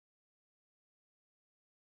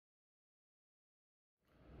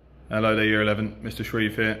Hello there, Year 11, Mr.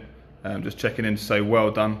 Shreve here. Just checking in to say well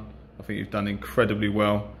done. I think you've done incredibly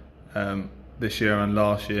well this year and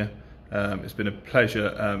last year. It's been a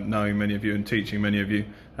pleasure knowing many of you and teaching many of you.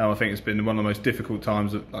 I think it's been one of the most difficult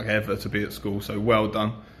times ever to be at school, so well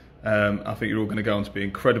done. I think you're all going to go on to be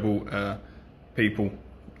incredible people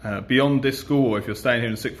beyond this school, or if you're staying here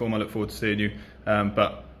in sixth form, I look forward to seeing you.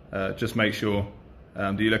 But just make sure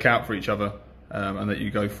that you look out for each other and that you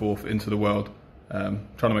go forth into the world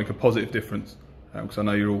trying to make a positive difference, because I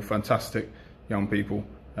know you're all fantastic young people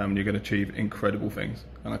and you're going to achieve incredible things,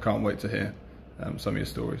 and I can't wait to hear some of your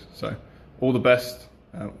stories. So all the best,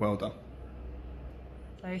 well done.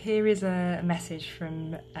 So here is a message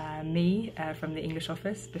from me from the English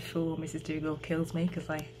office before Mrs. Dougal kills me, because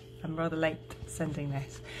I'm rather late sending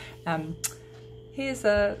this. Here's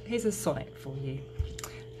a sonnet for you.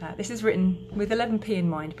 This is written with 11p in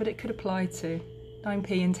mind, but it could apply to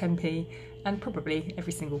 9p and 10p and probably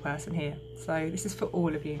every single person here. So this is for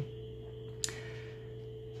all of you.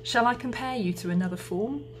 Shall I compare you to another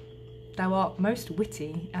form? Thou art most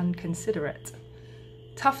witty and considerate.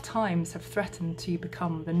 Tough times have threatened to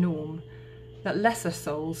become the norm that lesser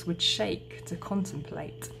souls would shake to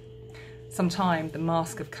contemplate. Sometime the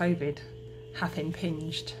mask of COVID hath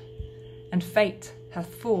impinged, and fate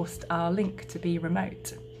hath forced our link to be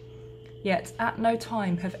remote. Yet at no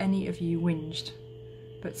time have any of you whinged,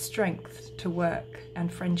 but strength to work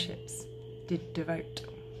and friendships did devote.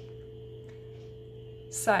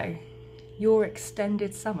 So, your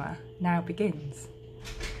extended summer now begins.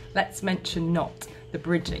 Let's mention not the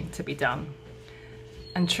bridging to be done,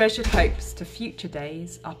 and treasured hopes to future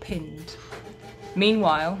days are pinned.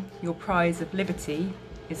 Meanwhile, your prize of liberty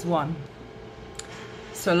is won.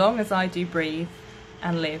 So long as I do breathe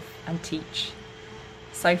and live and teach,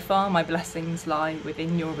 so far my blessings lie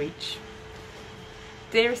within your reach.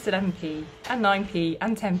 Dearest 11p and 9p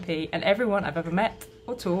and 10p and everyone I've ever met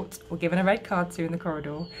or taught or given a red card to in the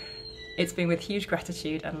corridor, it's been with huge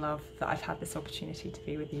gratitude and love that I've had this opportunity to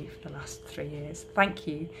be with you for the last 3 years. Thank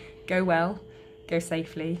you. Go well, go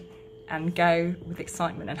safely, and go with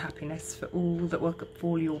excitement and happiness for all that will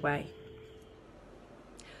fall your way.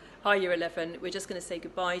 Hi Year 11, we're just going to say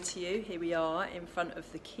goodbye to you. Here we are in front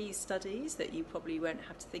of the key studies that you probably won't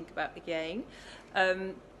have to think about again.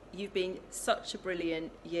 You've been such a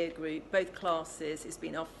brilliant year group, both classes. It's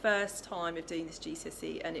been our first time of doing this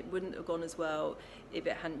GCSE and it wouldn't have gone as well if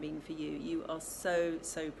it hadn't been for you. You are so,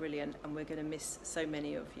 so brilliant and we're going to miss so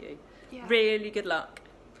many of you. Yeah. Really good luck.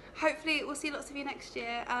 Hopefully we'll see lots of you next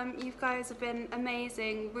year. You guys have been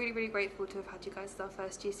amazing. Really, really grateful to have had you guys as our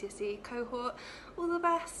first GCSE cohort. All the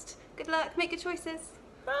best. Good luck. Make good choices.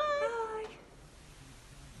 Bye. Bye.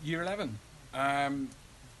 Year 11.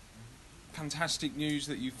 Fantastic news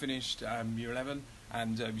that you finished Year 11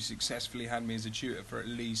 and you successfully had me as a tutor for at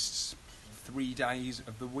least 3 days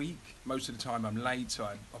of the week. Most of the time I'm late, so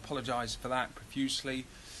I apologise for that profusely.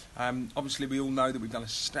 Obviously we all know that we've done a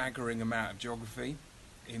staggering amount of geography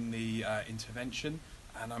in the intervention,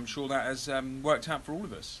 and I'm sure that has worked out for all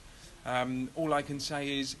of us. All I can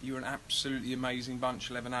say is you're an absolutely amazing bunch,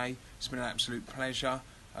 11A. It's been an absolute pleasure.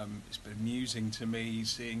 It's been amusing to me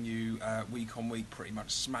seeing you week on week pretty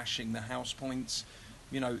much smashing the house points.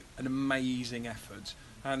 You know, an amazing effort.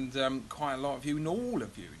 And quite a lot of you, and all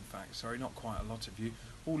of you in fact, sorry, not quite a lot of you,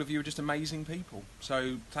 all of you are just amazing people.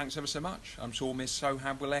 So thanks ever so much. I'm sure Miss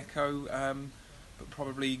Sohab will echo, but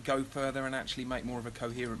probably go further and actually make more of a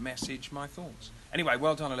coherent message, my thoughts. Anyway,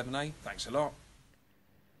 well done 11A, thanks a lot.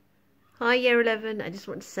 Hi Year 11, I just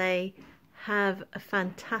want to say have a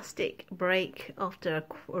fantastic break after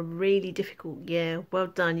a really difficult year. Well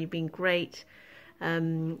done, you've been great.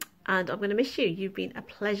 And I'm going to miss you. You've been a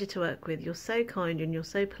pleasure to work with. You're so kind and you're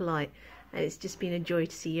so polite. And it's just been a joy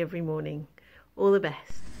to see you every morning. All the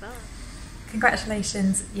best. Bye.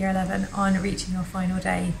 Congratulations, Year 11, on reaching your final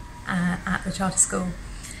day at the charter school.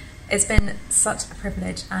 It's been such a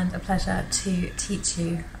privilege and a pleasure to teach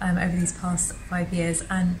you over these past 5 years,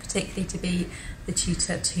 and particularly to be the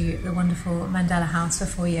tutor to the wonderful Mandela House for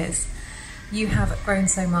 4 years. You have grown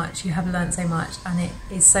so much, you have learnt so much, and it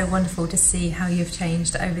is so wonderful to see how you've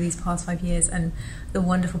changed over these past 5 years and the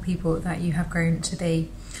wonderful people that you have grown to be.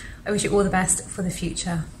 I wish you all the best for the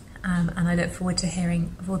future, and I look forward to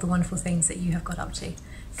hearing of all the wonderful things that you have got up to.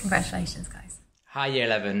 Congratulations, guys. Hi Year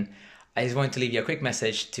 11. I just wanted to leave you a quick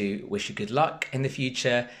message to wish you good luck in the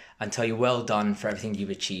future and tell you well done for everything you've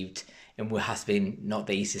achieved in what has been not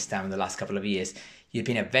the easiest time in the last couple of years. You've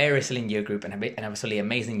been a very resilient year group and an absolutely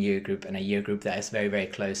amazing year group, and a year group that is very, very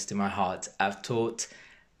close to my heart. I've taught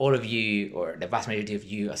all of you, or the vast majority of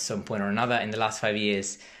you, at some point or another in the last 5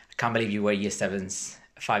 years. I can't believe you were Year 7s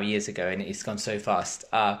 5 years ago, and it's gone so fast.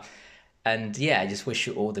 And yeah, I just wish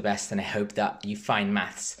you all the best, and I hope that you find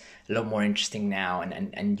maths a lot more interesting now,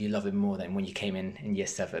 and you love it more than when you came in year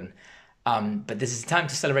 7. But this is the time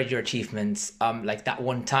to celebrate your achievements. Like that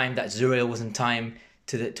one time that Zuriel was on time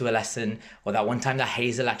to a lesson, or that one time that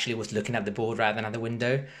Hazel actually was looking at the board rather than at the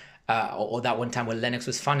window, or that one time when Lennox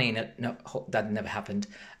was funny. No, that never happened.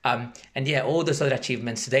 And yeah, all those other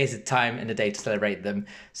achievements, today is the time and the day to celebrate them.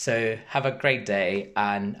 So have a great day,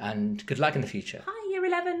 and good luck in the future. Hi, Year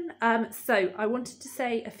 11. So I wanted to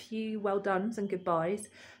say a few well dones and goodbyes.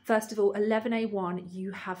 First of all, 11A1,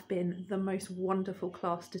 you have been the most wonderful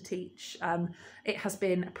class to teach. It has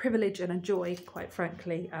been a privilege and a joy, quite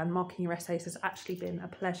frankly, and marking your essays has actually been a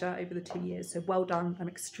pleasure over the 2 years, so well done. I'm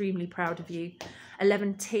extremely proud of you.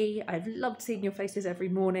 11T, I've loved seeing your faces every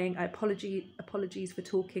morning. Apologies for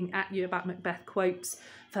talking at you about Macbeth quotes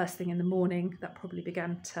first thing in the morning. That probably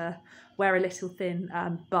began to wear a little thin,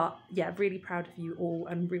 but yeah, really proud of you all,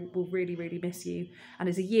 and we'll really, really miss you. And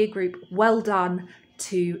as a year group, well done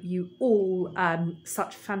to you all.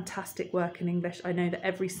 Such fantastic work in English. I know that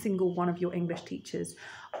every single one of your English teachers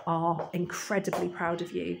are incredibly proud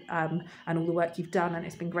of you, and all the work you've done, and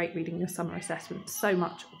it's been great reading your summer assessment. So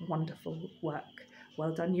much wonderful work.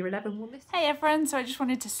 Well done, Year 11. We'll miss you. Hey everyone, so I just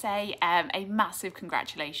wanted to say a massive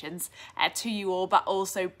congratulations to you all, but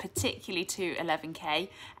also particularly to 11K,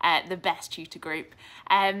 the best tutor group.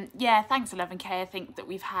 Yeah, thanks 11K. I think that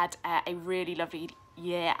we've had a really lovely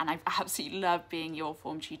year, and I've absolutely loved being your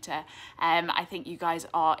form tutor. I think you guys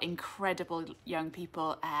are incredible young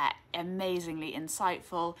people, amazingly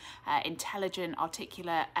insightful, intelligent,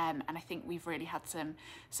 articulate, and I think we've really had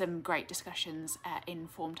some great discussions in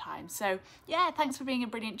form time. So yeah, thanks for being a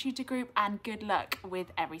brilliant tutor group, and good luck with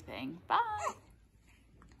everything. Bye.